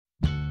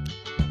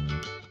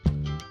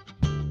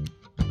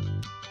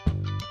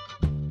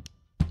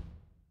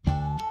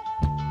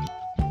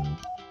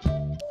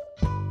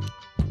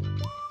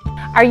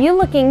Are you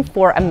looking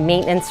for a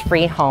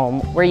maintenance-free home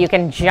where you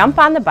can jump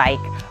on the bike,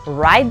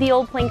 ride the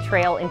old plank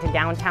trail into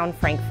downtown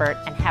Frankfort,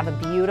 and have a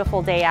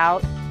beautiful day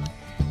out?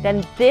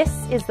 Then this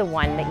is the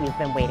one that you've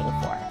been waiting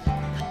for.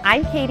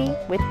 I'm Katie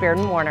with Baird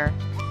 & Warner.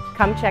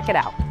 Come check it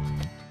out.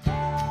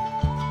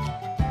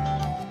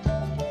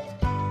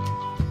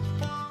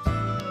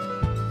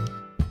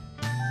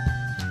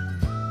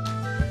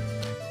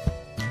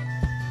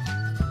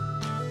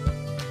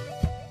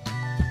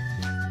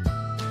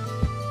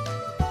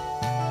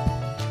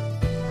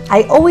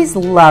 I always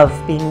love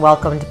being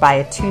welcomed by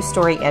a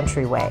two-story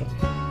entryway.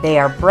 They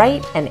are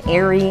bright and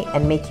airy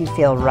and make you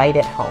feel right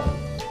at home.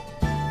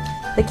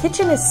 The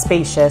kitchen is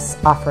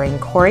spacious, offering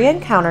Corian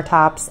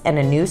Countertops and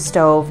a new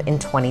stove in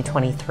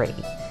 2023.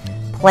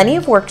 Plenty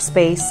of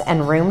workspace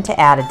and room to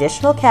add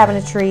additional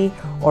cabinetry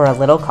or a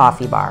little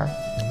coffee bar.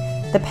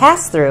 The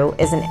pass-through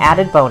is an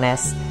added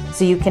bonus,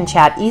 so you can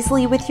chat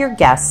easily with your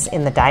guests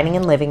in the dining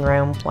and living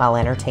room while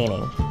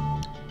entertaining.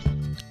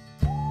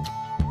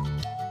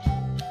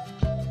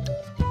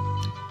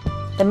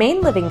 The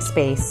main living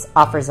space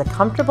offers a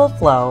comfortable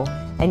flow,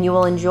 and you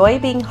will enjoy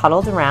being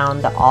huddled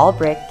around the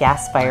all-brick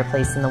gas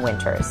fireplace in the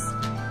winters.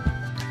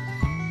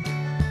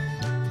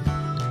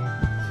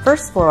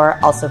 First floor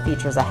also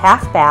features a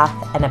half bath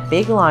and a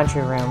big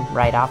laundry room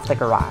right off the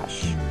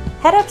garage.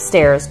 Head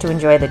upstairs to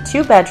enjoy the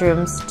 2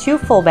 bedrooms, 2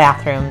 full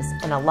bathrooms,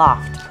 and a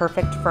loft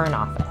perfect for an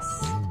office.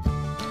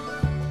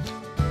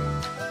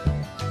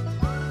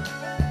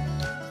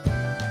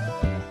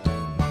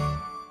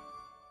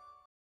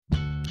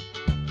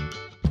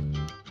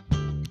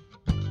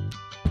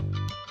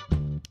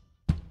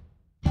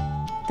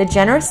 The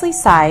generously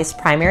sized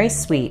primary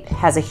suite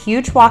has a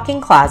huge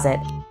walk-in closet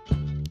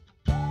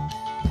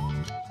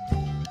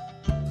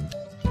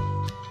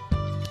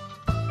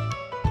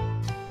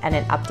and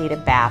an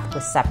updated bath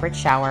with separate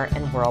shower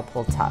and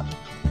whirlpool tub.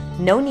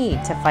 No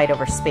need to fight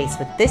over space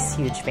with this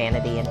huge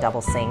vanity and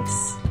double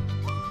sinks.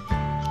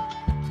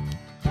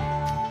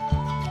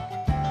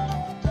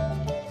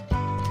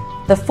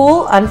 The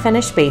full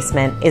unfinished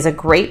basement is a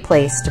great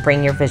place to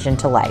bring your vision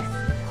to life.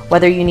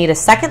 Whether you need a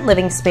second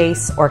living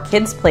space or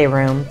kids'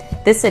 playroom,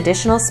 this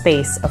additional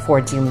space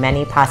affords you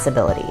many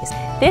possibilities.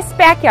 This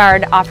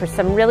backyard offers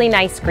some really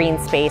nice green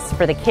space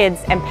for the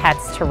kids and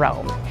pets to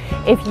roam.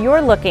 If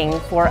you're looking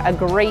for a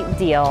great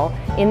deal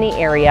in the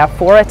area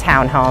for a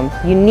townhome,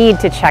 you need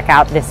to check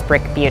out this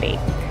brick beauty.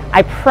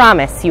 I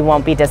promise you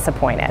won't be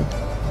disappointed.